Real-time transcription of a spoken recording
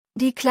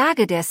Die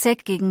Klage der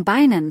SEC gegen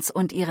Binance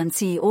und ihren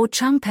CEO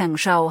Changpeng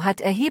Zhao hat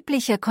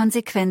erhebliche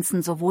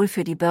Konsequenzen sowohl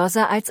für die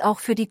Börse als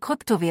auch für die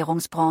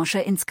Kryptowährungsbranche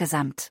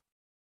insgesamt.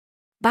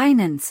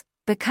 Binance,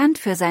 bekannt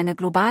für seine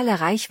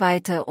globale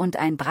Reichweite und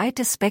ein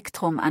breites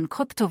Spektrum an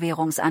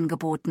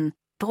Kryptowährungsangeboten,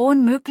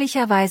 drohen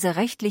möglicherweise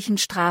rechtlichen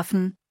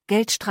Strafen,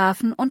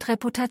 Geldstrafen und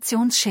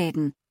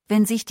Reputationsschäden,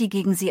 wenn sich die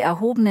gegen sie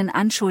erhobenen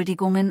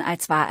Anschuldigungen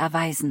als wahr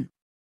erweisen.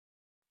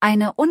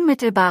 Eine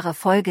unmittelbare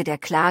Folge der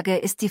Klage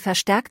ist die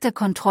verstärkte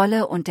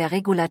Kontrolle und der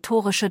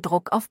regulatorische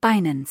Druck auf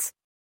Binance.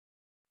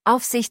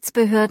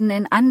 Aufsichtsbehörden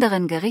in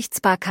anderen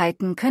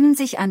Gerichtsbarkeiten können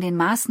sich an den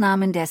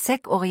Maßnahmen der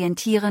SEC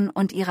orientieren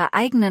und ihre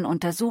eigenen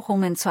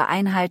Untersuchungen zur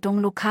Einhaltung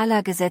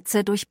lokaler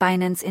Gesetze durch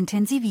Binance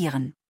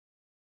intensivieren.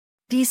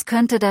 Dies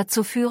könnte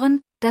dazu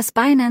führen, dass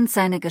Binance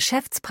seine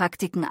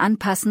Geschäftspraktiken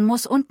anpassen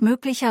muss und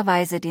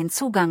möglicherweise den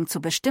Zugang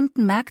zu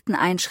bestimmten Märkten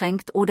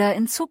einschränkt oder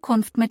in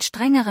Zukunft mit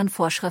strengeren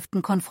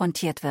Vorschriften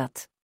konfrontiert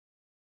wird.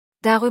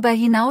 Darüber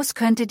hinaus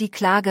könnte die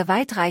Klage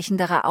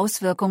weitreichendere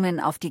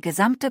Auswirkungen auf die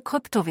gesamte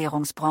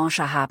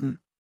Kryptowährungsbranche haben.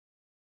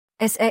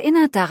 Es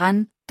erinnert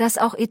daran, dass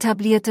auch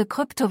etablierte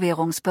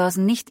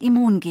Kryptowährungsbörsen nicht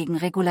immun gegen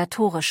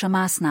regulatorische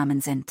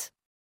Maßnahmen sind.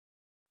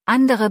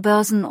 Andere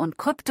Börsen und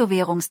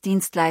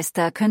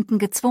Kryptowährungsdienstleister könnten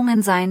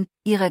gezwungen sein,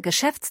 ihre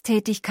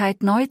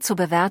Geschäftstätigkeit neu zu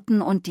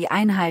bewerten und die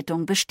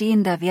Einhaltung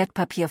bestehender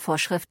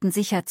Wertpapiervorschriften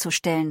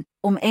sicherzustellen,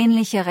 um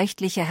ähnliche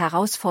rechtliche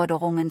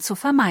Herausforderungen zu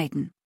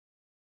vermeiden.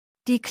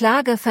 Die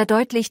Klage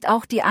verdeutlicht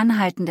auch die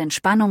anhaltenden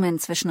Spannungen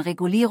zwischen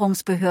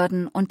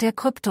Regulierungsbehörden und der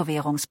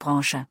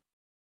Kryptowährungsbranche.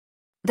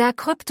 Da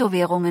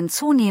Kryptowährungen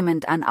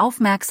zunehmend an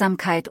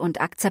Aufmerksamkeit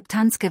und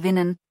Akzeptanz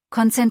gewinnen,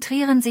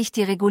 konzentrieren sich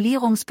die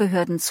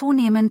Regulierungsbehörden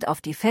zunehmend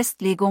auf die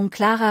Festlegung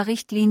klarer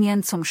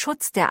Richtlinien zum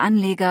Schutz der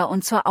Anleger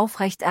und zur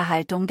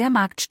Aufrechterhaltung der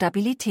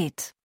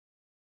Marktstabilität.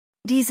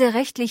 Diese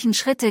rechtlichen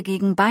Schritte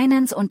gegen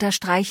Binance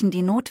unterstreichen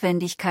die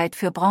Notwendigkeit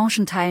für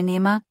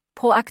Branchenteilnehmer,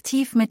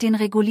 proaktiv mit den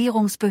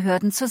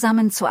Regulierungsbehörden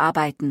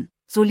zusammenzuarbeiten,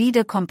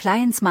 solide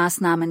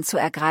Compliance-Maßnahmen zu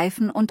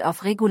ergreifen und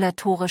auf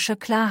regulatorische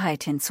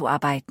Klarheit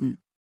hinzuarbeiten.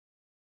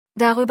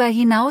 Darüber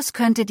hinaus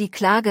könnte die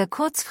Klage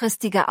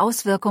kurzfristige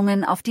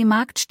Auswirkungen auf die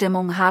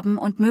Marktstimmung haben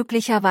und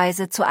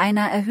möglicherweise zu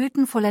einer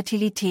erhöhten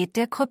Volatilität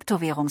der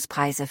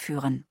Kryptowährungspreise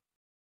führen.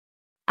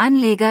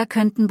 Anleger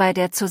könnten bei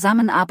der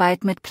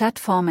Zusammenarbeit mit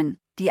Plattformen,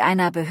 die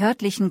einer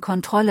behördlichen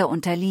Kontrolle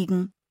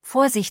unterliegen,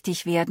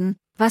 vorsichtig werden,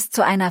 was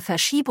zu einer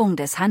Verschiebung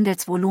des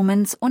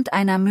Handelsvolumens und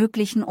einer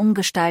möglichen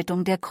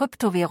Umgestaltung der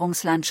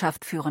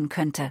Kryptowährungslandschaft führen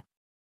könnte.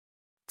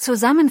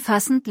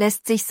 Zusammenfassend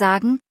lässt sich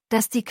sagen,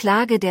 dass die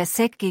Klage der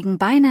SEC gegen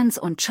Binance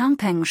und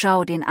Changpeng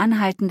Zhao den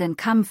anhaltenden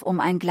Kampf um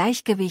ein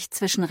Gleichgewicht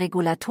zwischen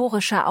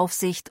regulatorischer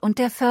Aufsicht und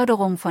der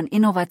Förderung von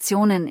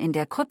Innovationen in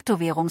der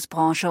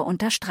Kryptowährungsbranche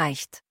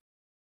unterstreicht.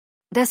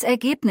 Das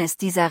Ergebnis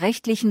dieser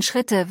rechtlichen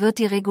Schritte wird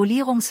die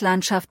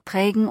Regulierungslandschaft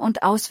prägen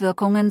und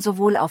Auswirkungen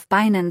sowohl auf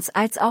Binance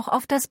als auch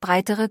auf das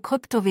breitere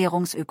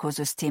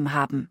Kryptowährungsökosystem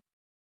haben.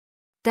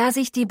 Da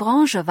sich die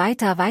Branche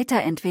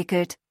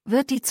weiterentwickelt,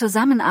 wird die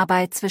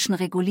Zusammenarbeit zwischen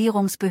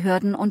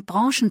Regulierungsbehörden und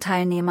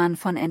Branchenteilnehmern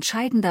von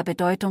entscheidender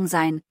Bedeutung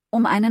sein,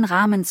 um einen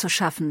Rahmen zu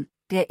schaffen,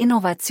 der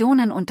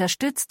Innovationen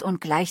unterstützt und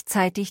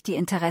gleichzeitig die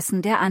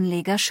Interessen der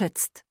Anleger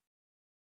schützt.